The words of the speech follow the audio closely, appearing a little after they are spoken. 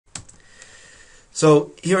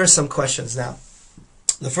So here are some questions now.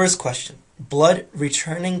 The first question, blood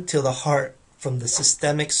returning to the heart from the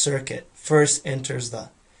systemic circuit first enters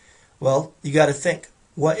the... Well, you got to think,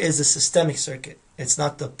 what is the systemic circuit? It's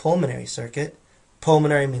not the pulmonary circuit.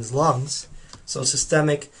 Pulmonary means lungs, so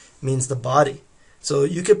systemic means the body. So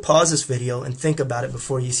you could pause this video and think about it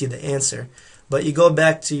before you see the answer, but you go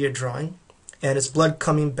back to your drawing, and it's blood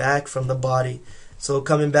coming back from the body. So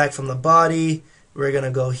coming back from the body, we're going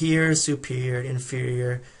to go here, superior,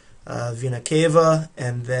 inferior, vena cava,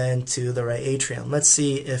 and then to the right atrium. Let's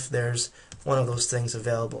see if there's one of those things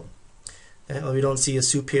available. Okay, well, we don't see a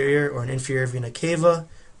superior or an inferior vena cava,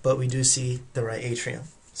 but we do see the right atrium.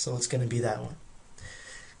 So it's going to be that one.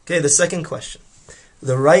 Okay, the second question.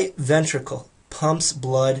 The right ventricle pumps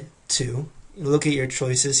blood to... You look at your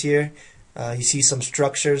choices here. You see some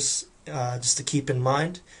structures just to keep in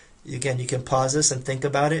mind. Again, you can pause this and think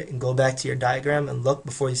about it and go back to your diagram and look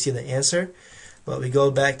before you see the answer. But we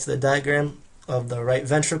go back to the diagram of the right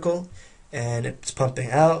ventricle, and it's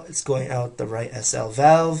pumping out. It's going out the right SL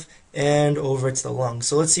valve and over to the lung.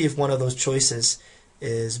 So let's see if one of those choices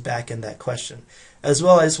is back in that question. As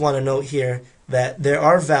well, I just want to note here that there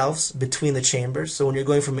are valves between the chambers. So when you're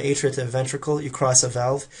going from atria to ventricle, you cross a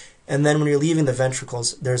valve. And then when you're leaving the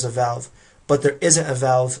ventricles, there's a valve. But there isn't a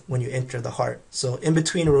valve when you enter the heart. So in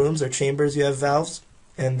between rooms or chambers, you have valves.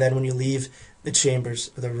 And then when you leave the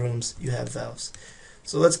chambers or the rooms, you have valves.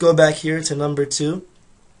 So let's go back here to number 2.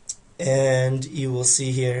 And you will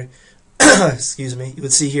see here, excuse me, you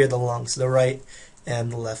would see here the lungs, the right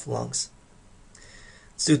and the left lungs.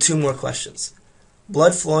 Let's do 2 more questions.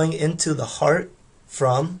 Blood flowing into the heart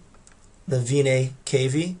from the venae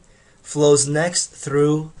cavae flows next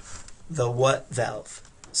through the what valve?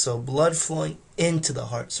 So blood flowing into the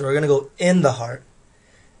heart. So we're going to go in the heart.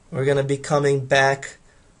 We're going to be coming back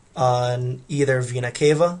on either vena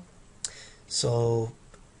cava. So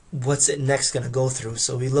what's it next going to go through?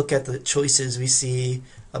 So we look at the choices, we see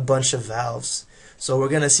a bunch of valves. So we're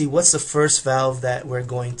going to see what's the first valve that we're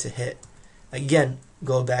going to hit. Again,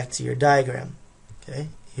 go back to your diagram. Okay,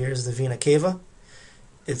 here's the vena cava.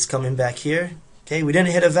 It's coming back here. Okay, we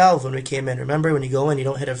didn't hit a valve when we came in. Remember, when you go in, you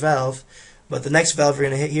don't hit a valve. But the next valve we're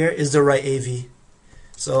going to hit here is the right AV.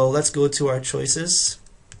 So let's go to our choices.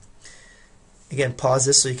 Again, pause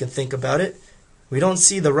this so you can think about it. We don't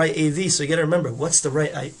see the right AV, so you got to remember, what's the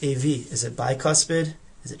right AV? Is it bicuspid?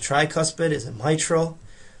 Is it tricuspid? Is it mitral?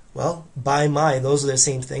 Well, those are the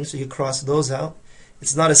same thing, so you cross those out.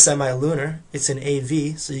 It's not a semilunar, it's an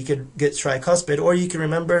AV, so you could get tricuspid, or you can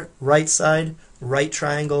remember right side, right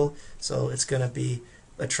triangle, so it's going to be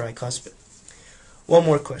a tricuspid. One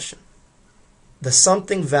more question. The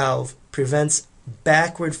something valve prevents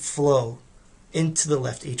backward flow into the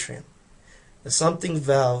left atrium. The something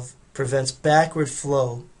valve prevents backward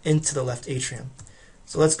flow into the left atrium.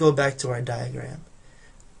 So let's go back to our diagram.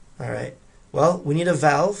 Alright, well, we need a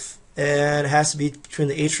valve, and it has to be between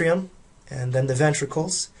the atrium and then the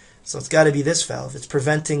ventricles. So it's got to be this valve. It's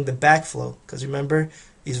preventing the backflow, because remember,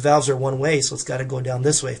 these valves are one way, so it's got to go down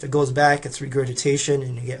this way. If it goes back, it's regurgitation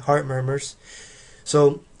and you get heart murmurs.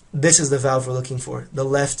 So this is the valve we're looking for, the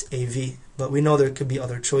left AV. But we know there could be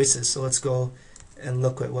other choices, so let's go and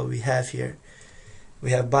look at what we have here.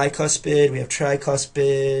 We have bicuspid, we have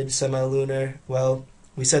tricuspid, semilunar. Well,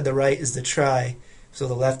 we said the right is the tri, so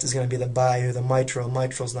the left is going to be the bi or the mitral.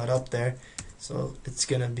 Mitral's not up there, so it's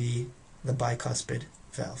going to be the bicuspid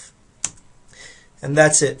valve. And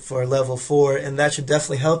that's it for level 4, and that should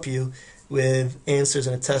definitely help you with answers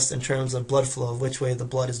in a test in terms of blood flow, which way the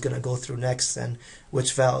blood is going to go through next and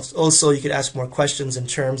which valves. Also, you could ask more questions in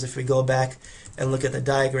terms, if we go back and look at the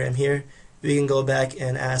diagram here, we can go back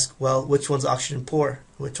and ask, well, which one's oxygen poor,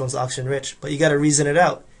 which one's oxygen rich? But you got to reason it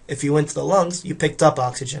out. If you went to the lungs, you picked up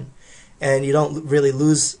oxygen, and you don't really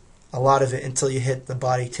lose a lot of it until you hit the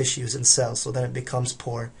body tissues and cells, so then it becomes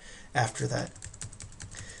poor after that.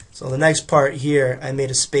 So the next part here, I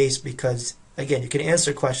made a space because, again, you can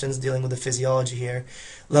answer questions dealing with the physiology here.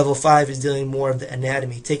 Level 5 is dealing more of the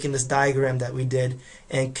anatomy, taking this diagram that we did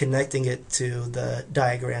and connecting it to the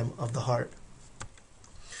diagram of the heart.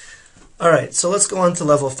 Alright, so let's go on to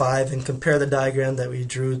level 5 and compare the diagram that we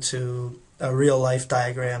drew to a real-life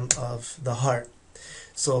diagram of the heart.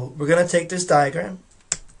 So we're going to take this diagram,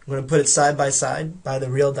 we're going to put it side by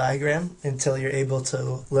the real diagram until you're able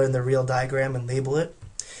to learn the real diagram and label it.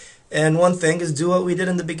 And one thing is, do what we did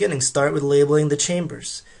in the beginning. Start with labeling the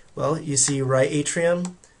chambers. Well, you see right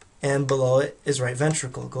atrium, and below it is right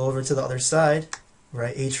ventricle. Go over to the other side,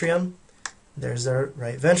 right atrium, there's our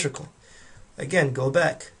right ventricle. Again, go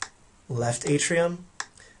back. Left atrium,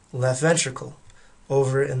 left ventricle.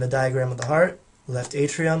 Over in the diagram of the heart, left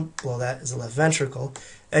atrium, below that is the left ventricle.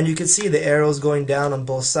 And you can see the arrows going down on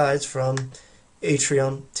both sides from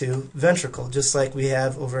atrium to ventricle, just like we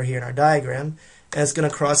have over here in our diagram, and it's going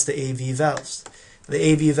to cross the AV valves.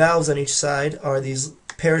 The AV valves on each side are these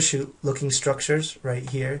parachute-looking structures right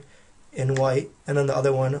here in white, and then the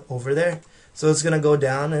other one over there. So it's going to go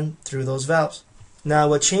down and through those valves. Now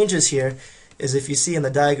what changes here is, if you see in the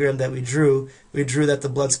diagram that we drew that the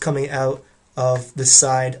blood's coming out of the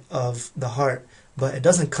side of the heart, but it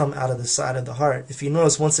doesn't come out of the side of the heart. If you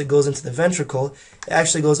notice, once it goes into the ventricle, it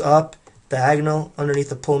actually goes up diagonal underneath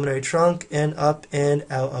the pulmonary trunk and up and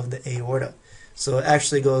out of the aorta. So it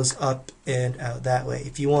actually goes up and out that way.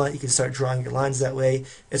 If you want, you can start drawing your lines that way.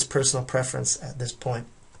 It's personal preference at this point.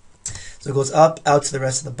 So it goes up, out to the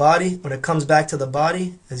rest of the body. When it comes back to the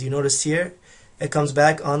body, as you notice here, it comes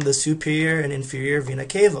back on the superior and inferior vena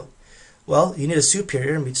cava. Well, you need a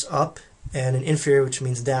superior, which means up, and an inferior, which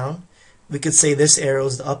means down. We could say this arrow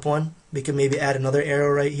is the up one. We could maybe add another arrow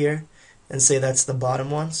right here and say that's the bottom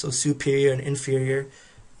one. So superior and inferior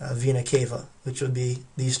vena cava, which would be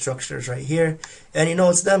these structures right here. And you know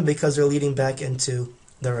it's them because they're leading back into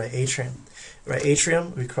the right atrium. Right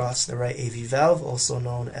atrium, we cross the right AV valve, also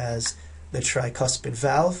known as the tricuspid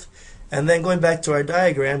valve. And then going back to our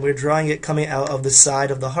diagram, we're drawing it coming out of the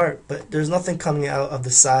side of the heart. But there's nothing coming out of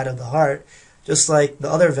the side of the heart. Just like the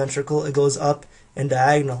other ventricle, it goes up and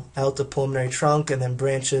diagonal out the pulmonary trunk and then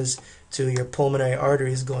branches to your pulmonary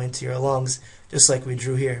arteries going to your lungs, just like we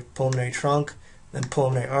drew here. Pulmonary trunk, then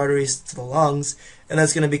pulmonary arteries to the lungs, and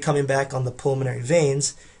that's going to be coming back on the pulmonary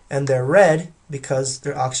veins, and they're red because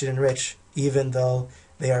they're oxygen rich, even though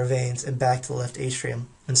they are veins, and back to the left atrium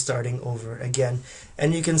and starting over again.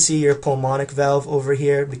 And you can see your pulmonic valve over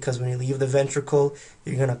here, because when you leave the ventricle,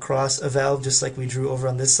 you're going to cross a valve, just like we drew over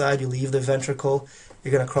on this side. You leave the ventricle,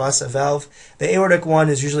 you're going to cross a valve. The aortic one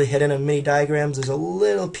is usually hidden in many diagrams. There's a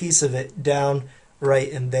little piece of it down right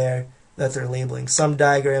in there that they're labeling. Some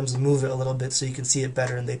diagrams move it a little bit so you can see it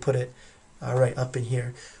better, and they put it right up in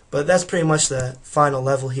here. But that's pretty much the final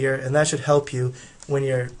level here, and that should help you when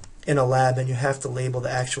you're in a lab and you have to label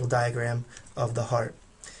the actual diagram of the heart.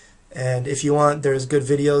 And if you want, there's good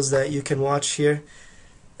videos that you can watch here.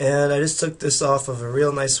 And I just took this off of a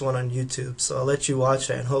real nice one on YouTube, so I'll let you watch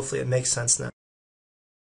it, and hopefully it makes sense now.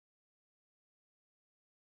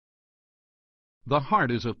 The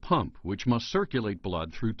heart is a pump which must circulate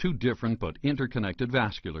blood through two different but interconnected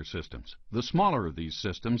vascular systems. The smaller of these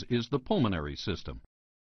systems is the pulmonary system.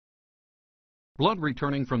 Blood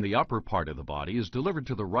returning from the upper part of the body is delivered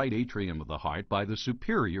to the right atrium of the heart by the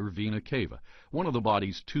superior vena cava, one of the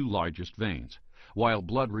body's two largest veins, while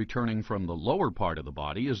blood returning from the lower part of the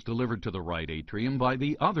body is delivered to the right atrium by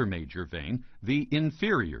the other major vein, the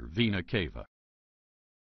inferior vena cava.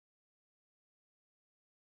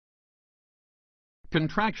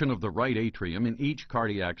 Contraction of the right atrium in each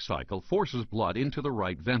cardiac cycle forces blood into the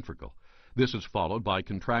right ventricle. This is followed by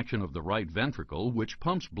contraction of the right ventricle, which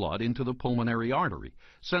pumps blood into the pulmonary artery,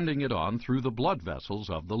 sending it on through the blood vessels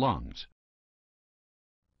of the lungs.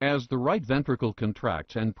 As the right ventricle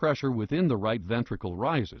contracts and pressure within the right ventricle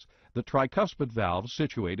rises, the tricuspid valve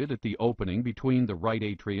situated at the opening between the right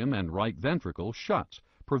atrium and right ventricle shuts,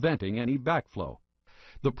 preventing any backflow.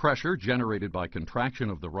 The pressure generated by contraction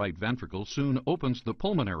of the right ventricle soon opens the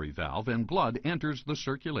pulmonary valve and blood enters the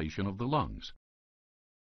circulation of the lungs.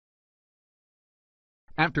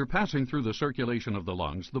 After passing through the circulation of the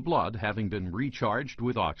lungs, the blood, having been recharged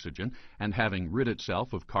with oxygen and having rid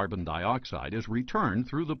itself of carbon dioxide, is returned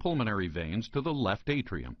through the pulmonary veins to the left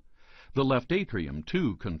atrium. The left atrium,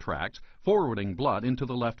 too, contracts, forwarding blood into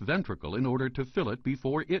the left ventricle in order to fill it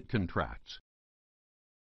before it contracts.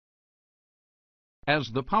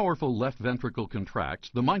 As the powerful left ventricle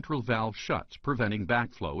contracts, the mitral valve shuts, preventing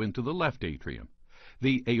backflow into the left atrium.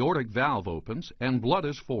 The aortic valve opens, and blood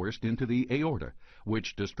is forced into the aorta,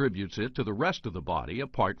 which distributes it to the rest of the body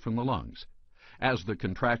apart from the lungs. As the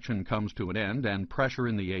contraction comes to an end and pressure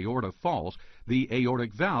in the aorta falls, the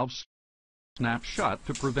aortic valve snaps shut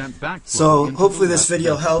to prevent backflow. So hopefully this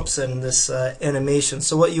video helps in this animation.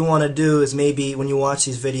 So what you want to do is, maybe when you watch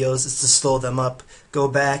these videos, is to slow them up. Go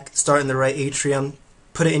back, start in the right atrium,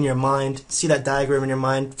 put it in your mind, see that diagram in your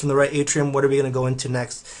mind. From the right atrium, what are we going to go into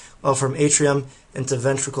next? Well, from atrium into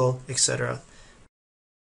ventricle, etc.